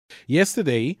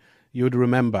Yesterday, you would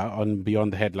remember on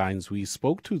Beyond the Headlines, we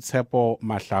spoke to Tshepo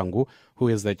Mahlangu, who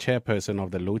is the chairperson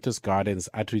of the Lotus Gardens,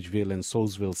 Atteridgeville and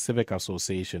Saulsville Civic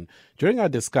Association. During our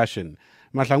discussion,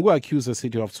 Mahlangu accused the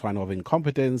City of Tshwane of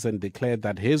incompetence and declared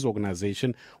that his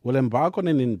organization will embark on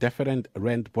an indefinite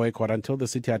rent boycott until the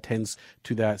city attends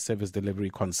to their service delivery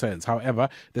concerns. However,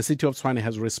 the City of Tshwane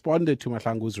has responded to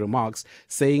Mahlangu's remarks,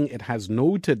 saying it has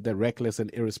noted the reckless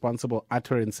and irresponsible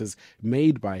utterances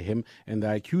made by him, and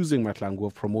they're accusing Mahlangu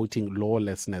of promoting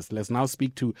lawlessness. Let's now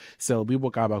speak to Selby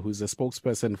Bokaba, who's the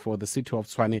spokesperson for the City of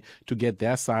Tshwane, to get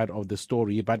their side of the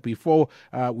story. But before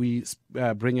we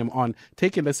bring him on,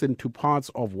 take a listen to parts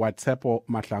of what Tshepo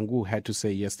Mahlangu had to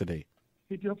say yesterday.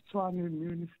 City of Tshwane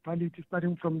municipality,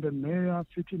 starting from the mayor,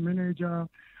 city manager,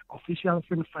 officials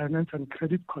in finance and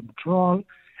credit control,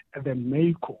 and the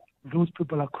MACO. Those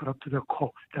people are corrupt to the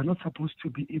core. They're not supposed to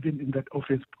be even in that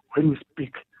office when we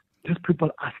speak. These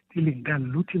people are stealing. They're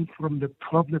looting from the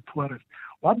poorest.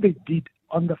 What they did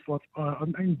on the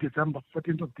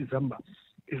 14th of December,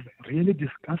 is really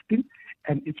disgusting,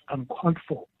 and it's uncalled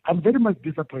for. I'm very much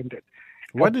disappointed.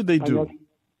 What did they do?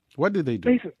 What did they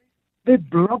do? They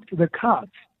blocked the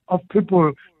cards of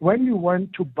people. When you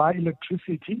went to buy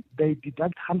electricity, they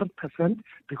deduct 100%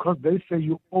 because they say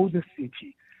you owe the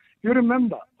city. You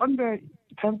remember, on the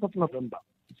 10th of November,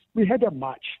 we had a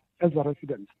march as a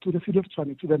resident to the City of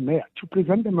Tshwane, to the mayor, to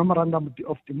present the memorandum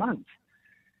of demands.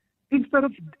 Instead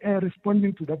of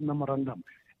responding to that memorandum,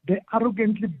 they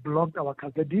arrogantly blocked our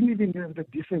cards. They didn't even have the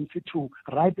decency to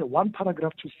write one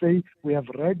paragraph to say, we have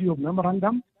read your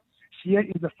memorandum. Here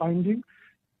is the finding.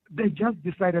 They just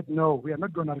decided, no, we are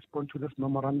not going to respond to this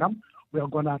memorandum. We are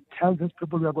going to tell these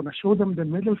people, we are going to show them the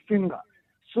middle finger.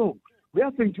 So we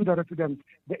are saying to the residents,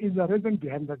 there is a reason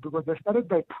behind that, because they started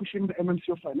by pushing the MMC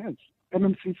of Finance,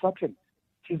 MMC Sutton.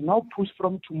 He's now pushed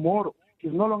from tomorrow.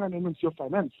 He's no longer an MMC of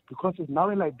Finance because he's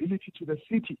now a liability to the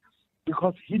city,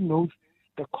 because he knows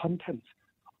the contents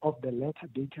of the letter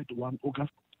dated 1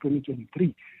 August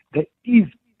 2023. There is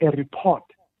a report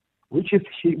which is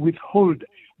withheld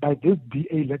by this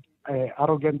DA-led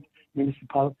arrogant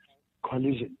municipal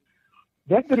coalition.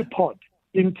 That report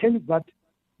intends that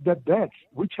the debts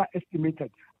which are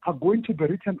estimated are going to be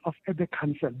written off at the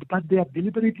council, but they are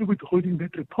deliberately withholding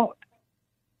that report.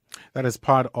 That is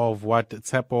part of what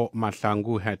Tshepo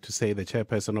Mahlangu had to say, the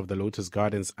chairperson of the Lotus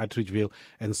Gardens, Atteridgeville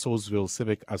and Saulsville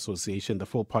Civic Association. The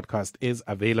full podcast is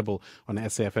available on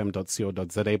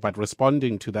safm.co.za. But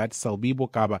responding to that, Selby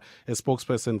Bokaba, a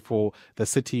spokesperson for the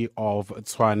City of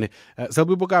Tshwane.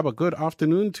 Selby Bokaba, good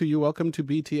afternoon to you. Welcome to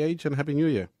BTH and Happy New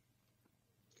Year.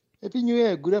 Happy New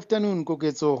Year. Good afternoon,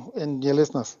 Koketso and your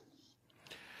listeners.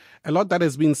 A lot that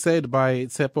has been said by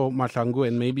Tshepo Mahlangu,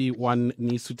 and maybe one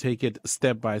needs to take it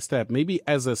step by step. Maybe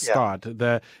as a start,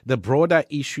 the broader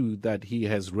issue that he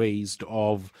has raised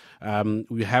of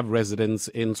we have residents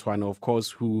in Tshwane, of course,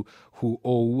 who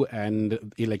owe,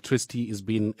 and electricity is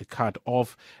being cut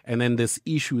off. And then this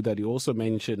issue that he also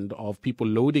mentioned of people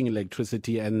loading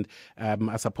electricity and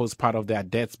I suppose part of their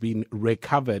debts being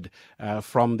recovered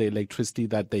from the electricity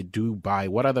that they do buy.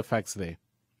 What are the facts there?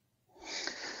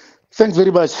 Thanks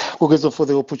very much, Kokezo, for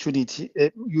the opportunity.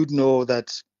 You'd know that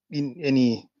in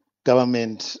any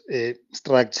government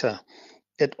structure,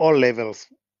 at all levels,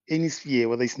 any sphere,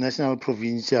 whether it's national,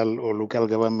 provincial, or local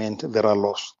government, there are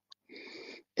laws.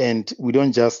 And we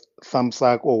don't just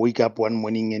thumbsuck or wake up one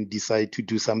morning and decide to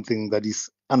do something that is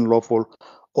unlawful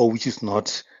or which is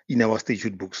not in our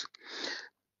statute books.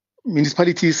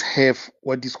 Municipalities have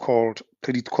what is called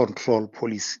credit control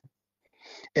policy.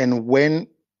 And when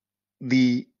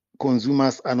the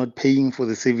consumers are not paying for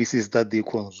the services that they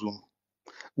consume,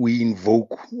 we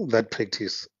invoke that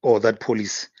practice or that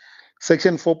policy.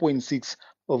 Section 4.6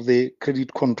 of the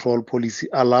credit control policy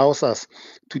allows us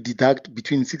to deduct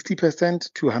between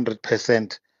 60% to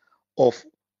 100% of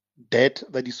debt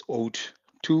that is owed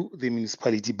to the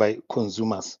municipality by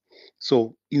consumers.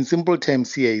 So in simple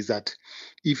terms here is that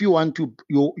if you want to,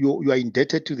 you are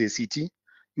indebted to the city,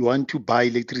 you want to buy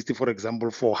electricity, for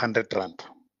example, for 100 rand.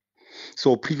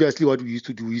 So previously what we used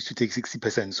to do, we used to take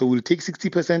 60%. So we'll take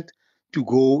 60% to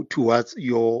go towards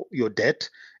your debt,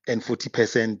 and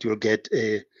 40% you'll get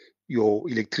your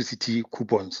electricity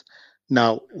coupons.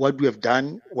 Now, what we have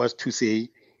done was to say,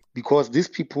 because these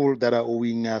people that are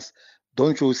owing us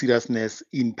don't show seriousness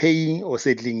in paying or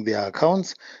settling their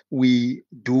accounts, we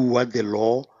do what the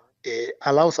law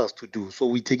allows us to do. So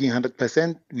we're taking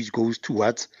 100%, which goes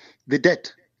towards the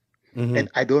debt. Mm-hmm.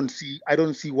 And I don't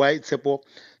see why Tshepo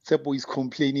is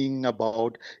complaining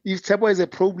about. If Tshepo has a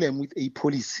problem with a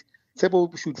policy,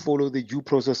 Tshepo should follow the due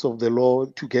process of the law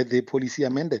to get the policy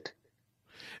amended.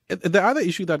 The other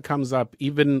issue that comes up,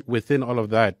 even within all of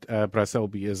that,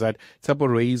 Selby, is that Tshepo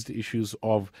raised issues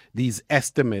of these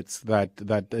estimates that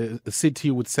the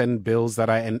city would send bills that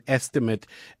are an estimate,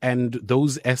 and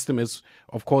those estimates,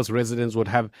 of course, residents would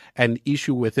have an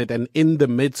issue with it. And in the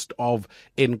midst of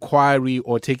inquiry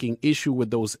or taking issue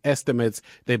with those estimates,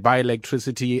 they buy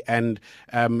electricity, and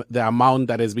the amount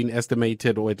that has been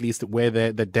estimated, or at least where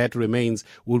the debt remains,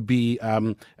 will be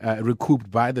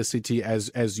recouped by the city,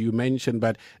 as you mentioned.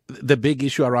 But the big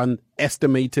issue around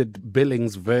estimated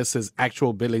billings versus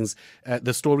actual billings,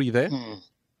 the story there?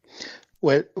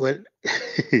 Well,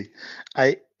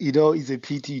 it's a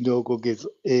pity, Koketso,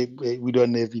 we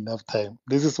don't have enough time.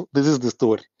 This is the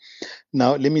story.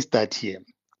 Now, let me start here.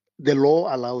 The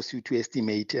law allows you to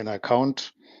estimate an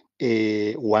account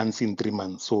once in 3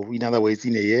 months. So, in other words,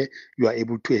 in a year, you are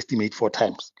able to estimate 4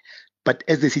 times. But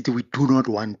as the city, we do not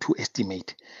want to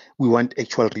estimate. We want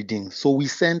actual reading. So we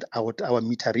send out our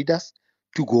meter readers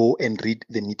to go and read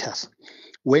the meters.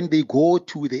 When they go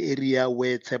to the area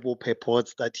where Tshepo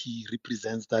purports that he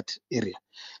represents that area,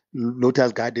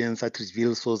 Lotus Gardens,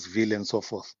 Atteridgeville, Saulsville, and so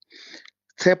forth,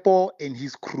 Tshepo and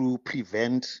his crew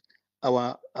prevent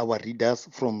our readers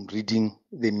from reading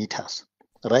the meters.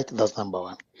 Right? That's number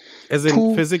one. As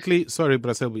in physically? Sorry,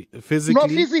 Selby. Physically? No,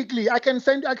 physically. I can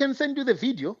send you the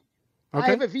video.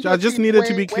 Okay. I just needed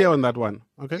to be clear on that one.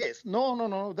 Okay. Yes.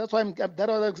 No. That's why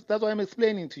I'm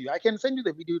explaining to you. I can send you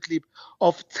the video clip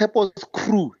of Tshepo's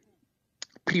crew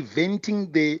preventing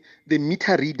the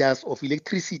meter readers of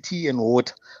electricity and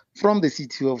water from the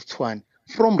city of Tshwane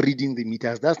from reading the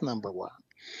meters. That's number one.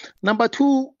 Number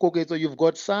two, Koketso, you've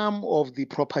got some of the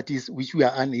properties which we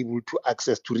are unable to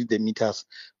access to read the meters.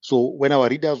 So when our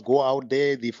readers go out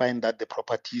there, they find that the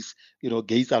properties,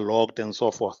 gates are locked and so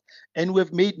forth. And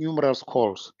we've made numerous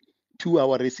calls to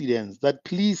our residents that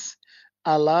please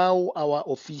allow our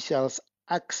officials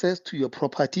access to your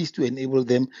properties to enable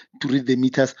them to read the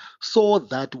meters so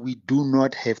that we do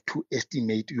not have to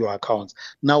estimate your accounts.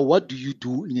 Now, what do you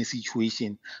do in a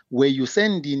situation where you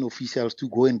send in officials to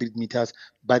go and read meters,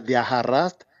 but they are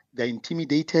harassed, they're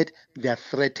intimidated, they are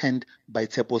threatened by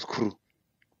Tshepo's crew?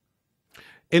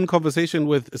 In conversation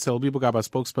with Selby Bokaba,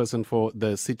 spokesperson for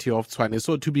the City of Tshwane.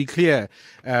 So to be clear,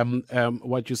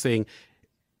 what you're saying,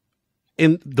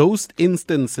 in those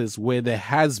instances where there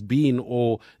has been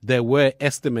or there were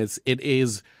estimates, it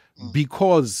is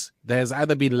because there's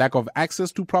either been lack of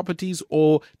access to properties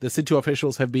or the city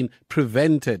officials have been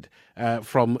prevented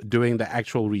from doing the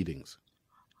actual readings.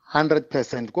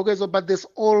 100%. Okay, but there's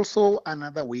also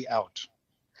another way out.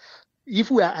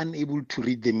 If we are unable to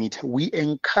read the meter, we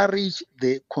encourage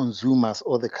the consumers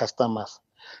or the customers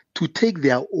to take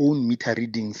their own meter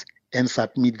readings and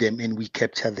submit them, and we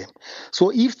capture them.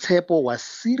 So if Tshepo was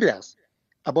serious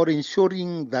about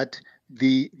ensuring that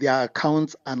their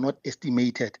accounts are not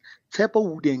estimated,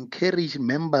 Tshepo would encourage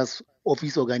members of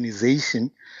his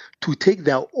organization to take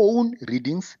their own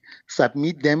readings,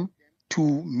 submit them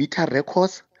to meter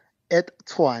records at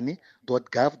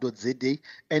tshwane.gov.za,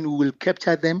 and we will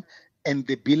capture them, and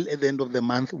the bill at the end of the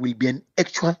month will be an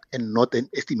actual and not an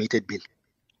estimated bill.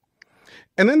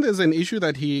 And then there's an issue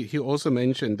that he also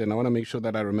mentioned, and I want to make sure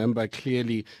that I remember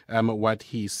clearly what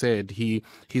he said. He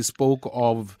spoke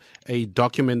of a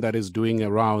document that is doing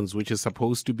rounds, which is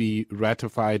supposed to be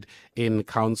ratified in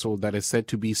council, that is said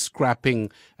to be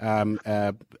scrapping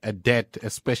a debt,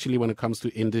 especially when it comes to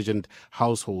indigent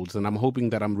households. And I'm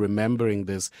hoping that I'm remembering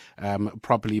this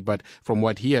properly. But from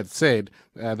what he had said,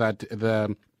 that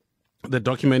the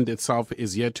document itself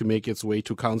is yet to make its way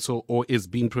to council, or is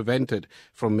being prevented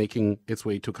from making its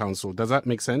way to council. Does that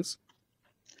make sense?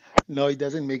 No, it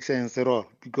doesn't make sense at all,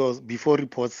 because before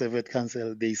reports serve at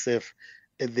council, they serve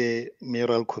at the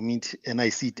mayoral committee, and I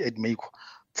sit at Meiko.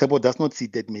 Tshepo does not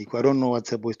sit at Meiko. I don't know what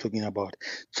Tshepo is talking about.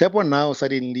 Tshepo now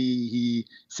suddenly he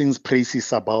sings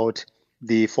praises about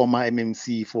the former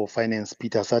MMC for Finance,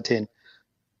 Peter Sutton.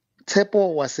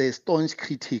 Tshepo was a staunch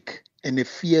critic and a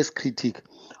fierce critic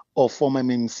of former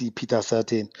MMC Peter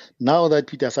Sutton. Now that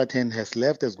Peter Sutton has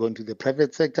left, has gone to the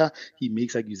private sector, he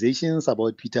makes accusations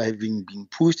about Peter having been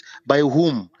pushed. By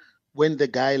whom? When the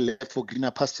guy left for greener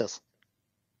pastures.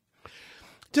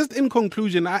 Just in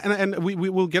conclusion, and we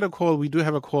will get a call. We do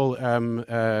have a call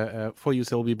for you,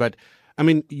 Selby, but I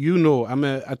mean, I'm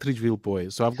a Atteridgeville boy,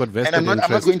 so I've got vested interest.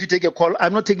 I'm not going to take a call.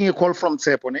 I'm not taking a call from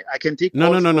Tshepo. I can take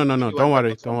No. Don't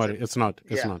worry. It's not.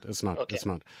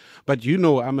 But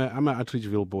I'm a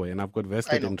Atteridgeville boy, and I've got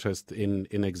vested interest in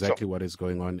exactly what is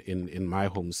going on in my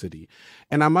home city.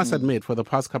 And I must admit, for the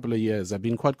past couple of years, I've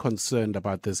been quite concerned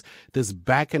about this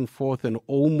back and forth, and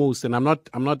almost, and I'm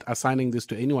not assigning this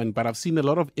to anyone, but I've seen a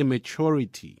lot of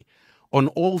immaturity on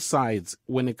all sides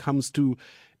when it comes to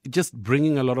just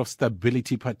bringing a lot of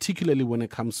stability, particularly when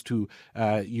it comes to,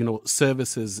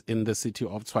 services in the city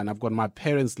of Tshwane. I've got my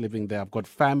parents living there. I've got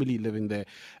family living there.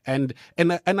 And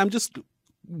I'm just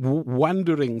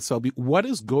wondering, Selby, what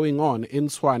is going on in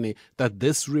Tshwane that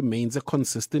this remains a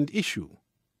consistent issue?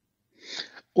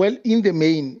 Well, in the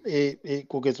main,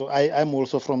 Kokeso, I'm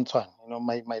also from Tshwane.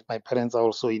 My parents are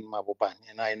also in Mabopane,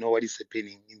 and I know what is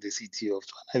happening in the city of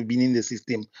Tshwane. I've been in the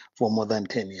system for more than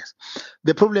 10 years.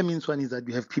 The problem in Tshwane is that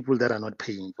you have people that are not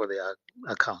paying for their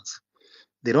accounts.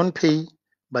 They don't pay,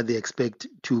 but they expect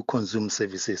to consume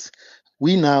services.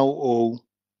 We now owe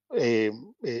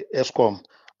Eskom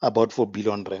about 4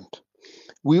 billion rand.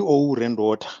 We owe Rand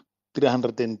Water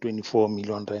 324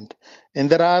 million rand. And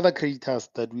there are other creditors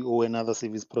that we owe and other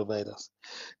service providers.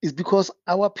 It's because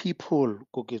our people,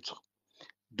 Koketso,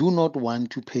 do not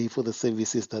want to pay for the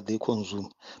services that they consume,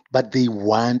 but they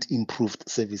want improved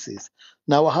services.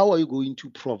 Now, how are you going to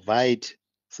provide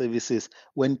services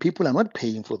when people are not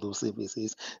paying for those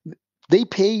services? They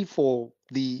pay for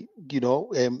their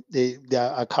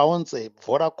accounts,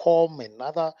 Vodacom and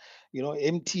other,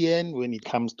 MTN. When it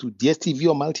comes to DSTV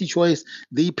or MultiChoice,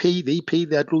 they pay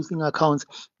their closing accounts.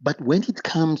 But when it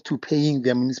comes to paying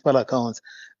their municipal accounts,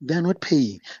 they're not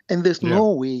paying. And there's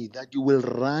no way that you will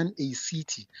run a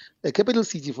city, a capital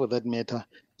city for that matter,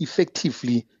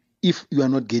 effectively if you are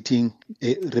not getting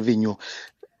revenue.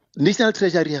 National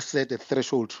Treasury has set a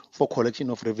threshold for collection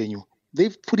of revenue.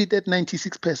 They've put it at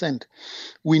 96%.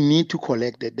 We need to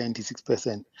collect that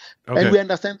 96%. Okay. And we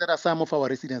understand there are some of our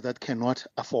residents that cannot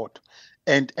afford.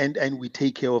 And we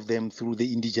take care of them through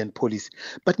the indigent policy.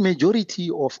 But majority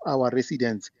of our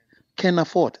residents can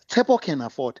afford. Tshepo can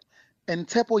afford. And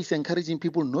Tshepo is encouraging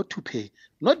people not to pay,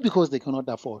 not because they cannot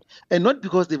afford, and not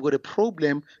because they've got a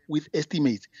problem with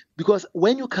estimates. Because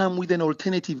when you come with an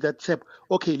alternative that Tshepo,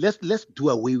 okay, let's do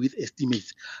away with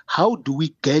estimates. How do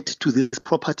we get to this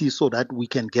property so that we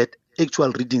can get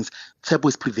actual readings? Tshepo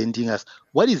is preventing us.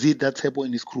 What is it that Tshepo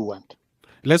and his crew want?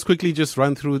 Let's quickly just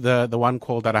run through the one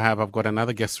call that I have. I've got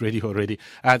another guest ready already.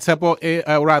 Tshepo,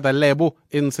 Lebo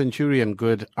in Centurion.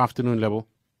 Good afternoon, Lebo.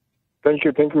 Thank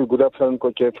you. Good afternoon,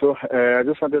 Koketso. I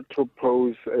just wanted to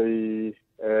pose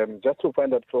just to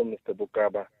find out from Mr.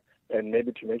 Bokaba, and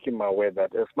maybe to make him aware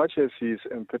that as much as he's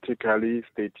emphatically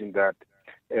stating that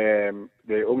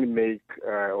they only make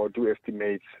or do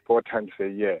estimates 4 times a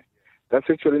year,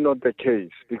 that's actually not the case,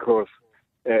 because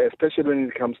especially when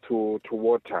it comes to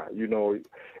water,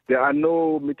 there are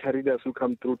no meter readers who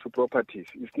come through to properties.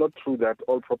 It's not true that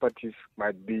all properties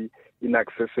might be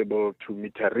inaccessible to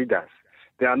meter readers.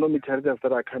 There are no meter readers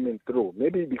that are coming through,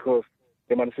 maybe because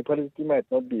the municipality might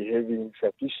not be having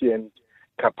sufficient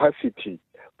capacity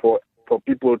for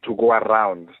people to go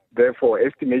around. Therefore,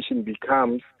 estimation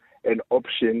becomes an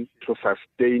option to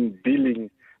sustain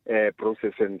billing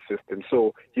process and system.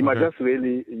 So he might just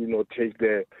really, take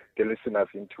the listeners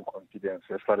into confidence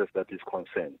as far as that is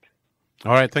concerned.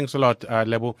 All right, thanks a lot,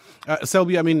 Lebo.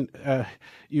 Selby, I mean,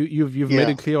 you've made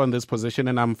it clear on this position,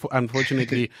 and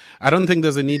unfortunately, I don't think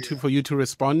there's a need for you to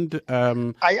respond.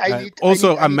 I'm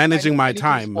managing my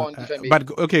time.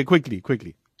 But okay,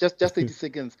 quickly. Just 30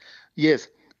 seconds. Yes,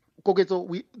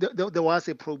 Koketo, there was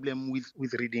a problem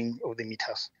with reading of the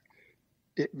meters.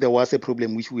 There was a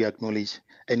problem which we acknowledge,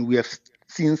 and we have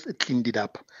since cleaned it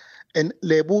up. And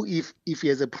Lebo, if he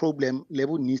has a problem,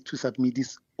 Lebo needs to submit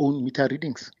his own meter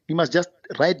readings. He must just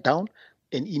write down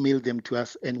and email them to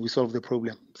us, and we solve the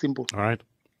problem. Simple. All right.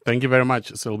 Thank you very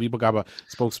much, Selby Bokaba,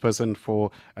 spokesperson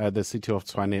for the City of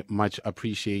Tshwane. Much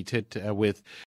appreciated with